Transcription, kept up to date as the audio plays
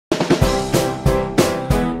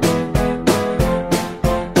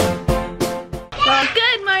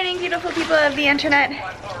beautiful people of the internet.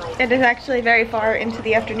 It is actually very far into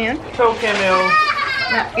the afternoon. Toe camel.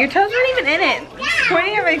 No, your toes aren't even in it. It's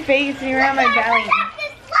pointing at my face and you're on my belly.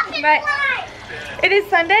 But it is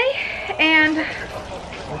Sunday and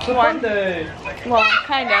It's a Monday. well,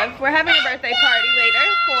 kind of. We're having a birthday party later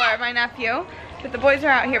for my nephew. But the boys are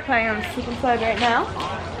out here playing on the slip and slide right now.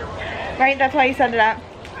 Right? That's why you set it up.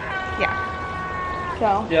 Yeah.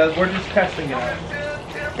 So. Yeah, we're just testing it out.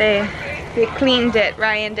 They cleaned it.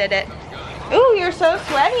 Ryan did it. Ooh, you're so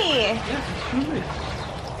sweaty.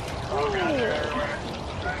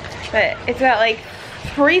 But it's about like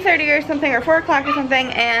 3:30 or something, or 4 o'clock or something,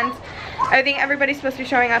 and I think everybody's supposed to be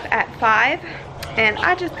showing up at 5. And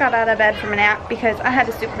I just got out of bed from a nap because I had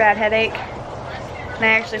a super bad headache. And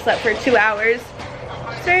I actually slept for 2 hours.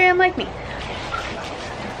 It's very unlike me.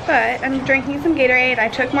 But I'm drinking some Gatorade. I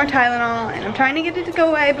took more Tylenol, and I'm trying to get it to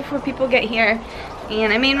go away before people get here.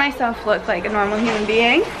 And I made myself look like a normal human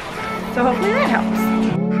being. So hopefully that helps.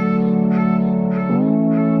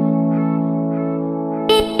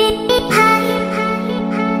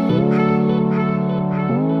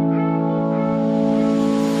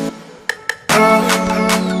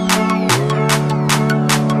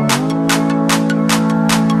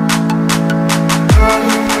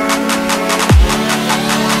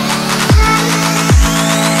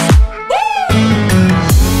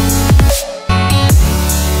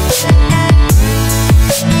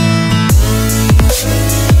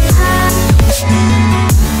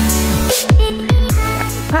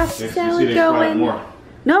 Salad going.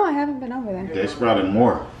 No, I haven't been over there. They sprouted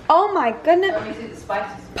more. Oh my goodness.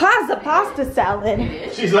 Pause the pasta salad.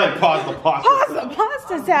 She's like, pause the pasta. Pause the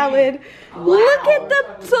pasta salad. Wow. Look at the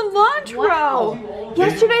cilantro. Wow.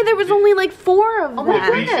 Yesterday there was only like 4 of them. Oh my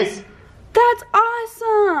goodness. That's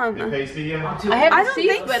awesome. You pasty yet? I don't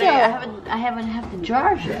think so. I haven't had the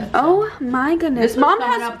jars yet. Oh my goodness. Mom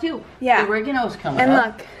has up too. Yeah. The oregano's coming and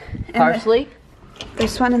up. Look. Parsley.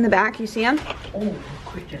 There's one in the back. You see them?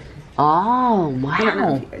 Oh, wow. I don't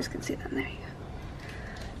know if you guys can see them. There you go.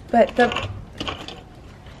 But the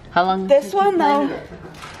how long? This one though,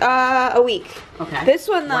 a week. Okay. This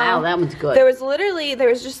one though. Wow, that one's good. There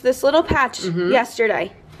was just this little patch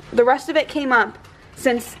yesterday. The rest of it came up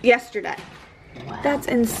since yesterday. Wow. That's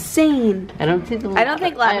insane. I don't think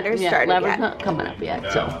lavender's started lavender's yet. not coming up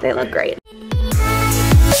yet, so They look great.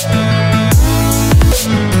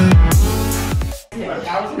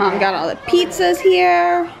 Mom got all the pizzas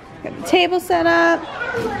here. Got the table set up.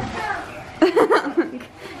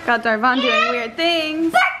 Got Darvon doing weird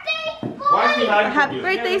things. Why is he hiding Happy from you?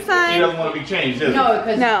 birthday He sign. doesn't want to be changed, does he?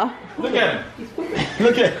 No. Look at him.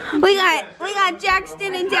 Look at him. We got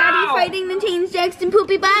Jackson and Daddy fighting to change Jackson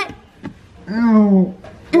poopy butt. Oh.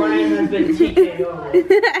 Brian has been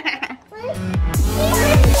TKO.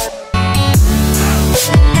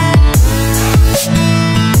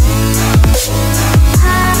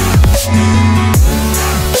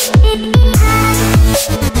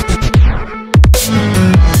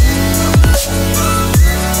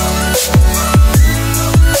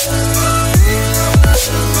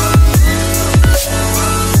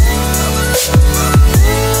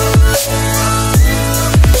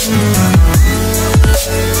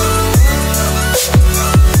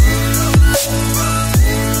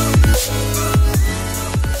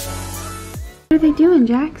 What are they doing,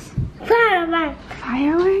 Jax? Fireworks.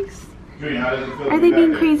 Fireworks? Are Are they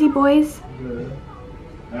being crazy boys?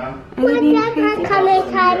 Huh? Are they being Jasper crazy? come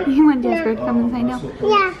inside? You want Jasper to come inside now?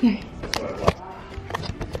 Yeah. Here.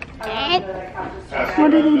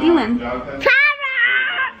 What are they doing? Fireworks.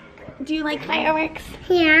 Do you like fireworks?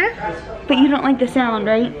 Yeah. But you don't like the sound,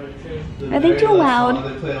 right? Are they too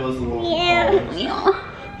loud? Yeah.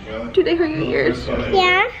 Yeah. Do they hurt your ears?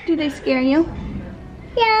 Yeah. Do they scare you?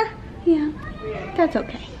 Yeah. Yeah. That's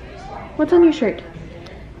okay. What's on your shirt?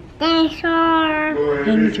 Dinosaur.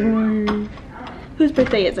 Dinosaur. Whose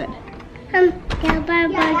birthday is it?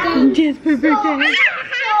 Jasper's Jasper's birthday.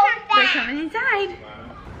 They're coming inside.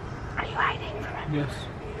 Are you hiding from us? Yes.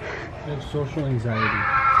 I have social anxiety.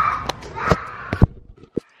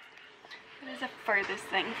 That is the furthest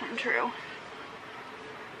thing from true.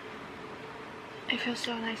 It feels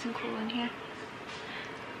so nice and cool in here.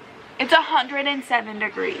 It's 107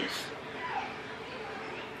 degrees.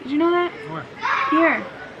 Did you know that? Where? Here.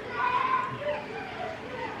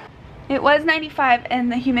 It was 95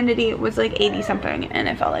 and the humidity was like 80 something and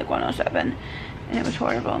it felt like 107 and it was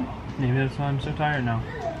horrible. Maybe that's why I'm so tired now.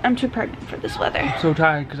 I'm too pregnant for this weather. I'm so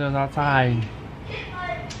tired because I was outside.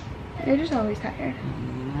 You're just always tired.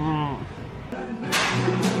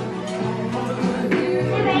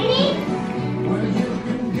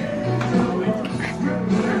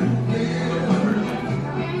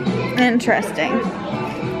 Interesting.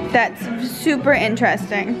 That's super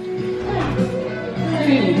interesting.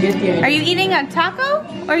 Are you eating a taco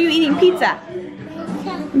or are you eating pizza?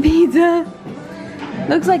 Pizza.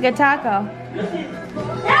 Looks like a taco.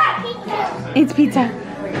 It's pizza.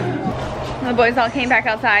 The boys all came back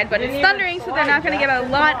outside, but it's thundering, so they're not going to get a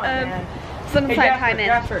lot of sunshine time in.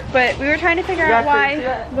 But we were trying to figure out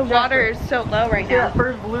why the water is so low right now. That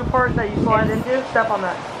first blue part that you slide into, step on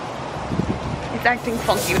that. It's acting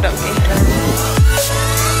funky, don't we?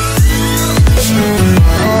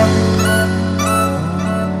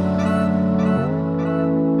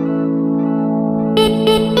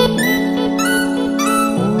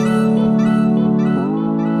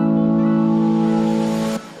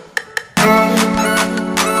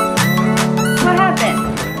 What happened?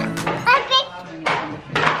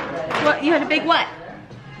 What? You had a big what?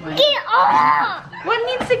 Get off! What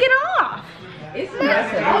needs to get off?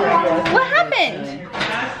 What happened?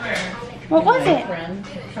 What was it?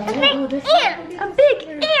 A big ant! A big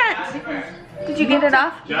ant! Did you get it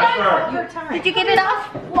off? Jasper. Did you get it off?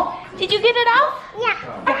 Did you get it off? Yeah.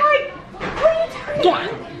 I'm like, what are you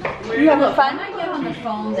talking about? You having fun? When I get on the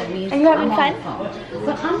phone, that means Are you having I'm fun? on the phone.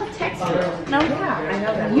 But I'm a texter. No?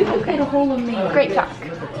 You can get a hold of me. Great talk.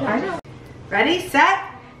 Ready, set,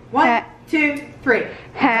 1, 2, 3.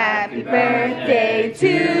 Happy birthday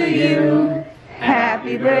to you.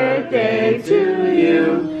 Happy birthday to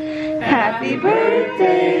you. Happy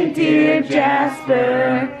birthday, dear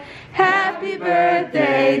Jasper. Happy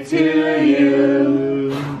birthday to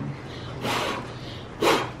you.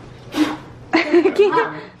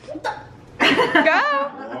 Go.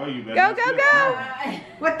 Oh, you better Go, go, go.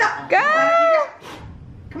 What the? Go.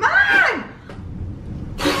 Come on!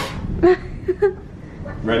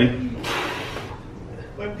 Ready?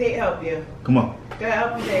 Let Pete help you. Come on. Go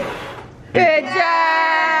help you, Dave. Good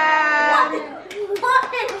job.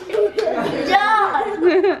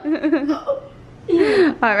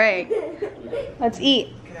 All right. Let's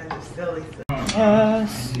eat. God, you silly.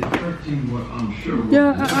 Yes.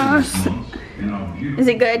 Yes. Is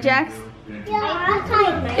it good, Jax?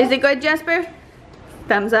 Is it good, Jasper?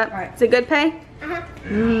 Thumbs up. Is it good, Pay?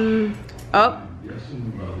 Oh.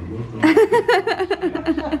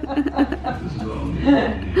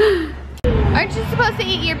 Aren't you supposed to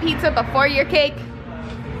eat your pizza before your cake?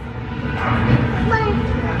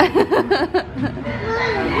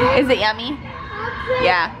 Is it yummy?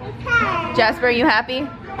 Yeah. Jasper, are you happy?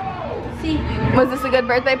 Was this a good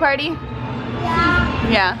birthday party?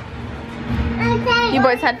 Yeah. You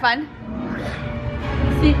boys had fun?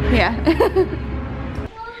 Yeah.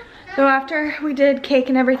 So after we did cake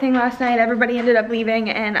and everything last night, everybody ended up leaving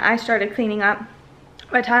and I started cleaning up.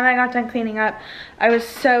 By the time I got done cleaning up, I was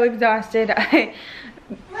so exhausted. I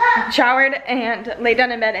showered and laid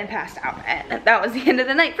down in bed and passed out. And that was the end of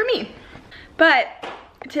the night for me. But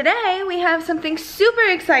today we have something super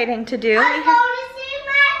exciting to do. I'm going to see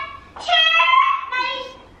my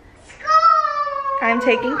school. I'm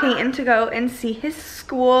taking Peyton to go and see his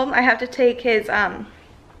school. I have to take his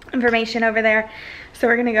information over there. So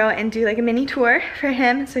we're gonna go and do like a mini tour for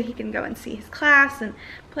him so he can go and see his class and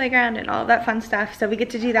playground and all of that fun stuff. So we get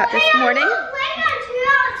to do that this morning.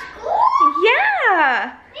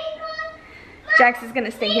 Yeah! Jax is gonna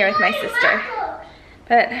stay here with my sister.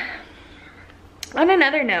 But on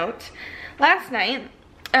another note, last night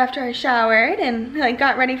after I showered and like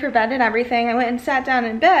got ready for bed and everything, I went and sat down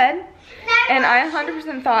in bed and I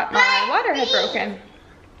 100% thought my water had broken.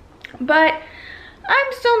 But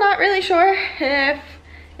I'm still not really sure if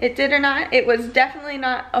it did or not. It was definitely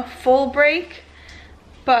not a full break,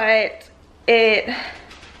 but I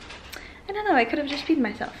don't know, I could have just peed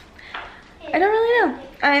myself. I don't really know.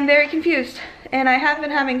 I'm very confused. And I have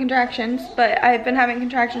been having contractions, but I've been having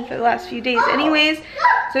contractions for the last few days anyways,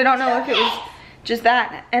 so I don't know if it was just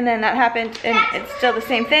that and then that happened and it's still the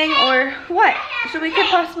same thing or what. So we could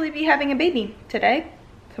possibly be having a baby today,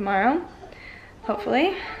 tomorrow,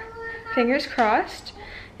 hopefully. Fingers crossed.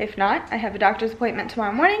 If not, I have a doctor's appointment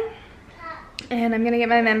tomorrow morning and I'm gonna get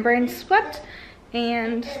my membranes swept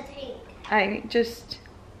and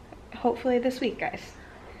hopefully this week, guys.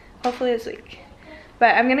 Hopefully this week.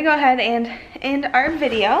 But I'm gonna go ahead and end our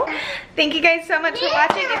video. Thank you guys so much for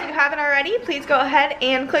watching. If you haven't already, please go ahead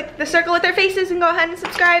and click the circle with their faces and go ahead and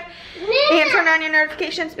subscribe and turn on your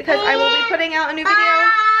notifications because I will be putting out a new video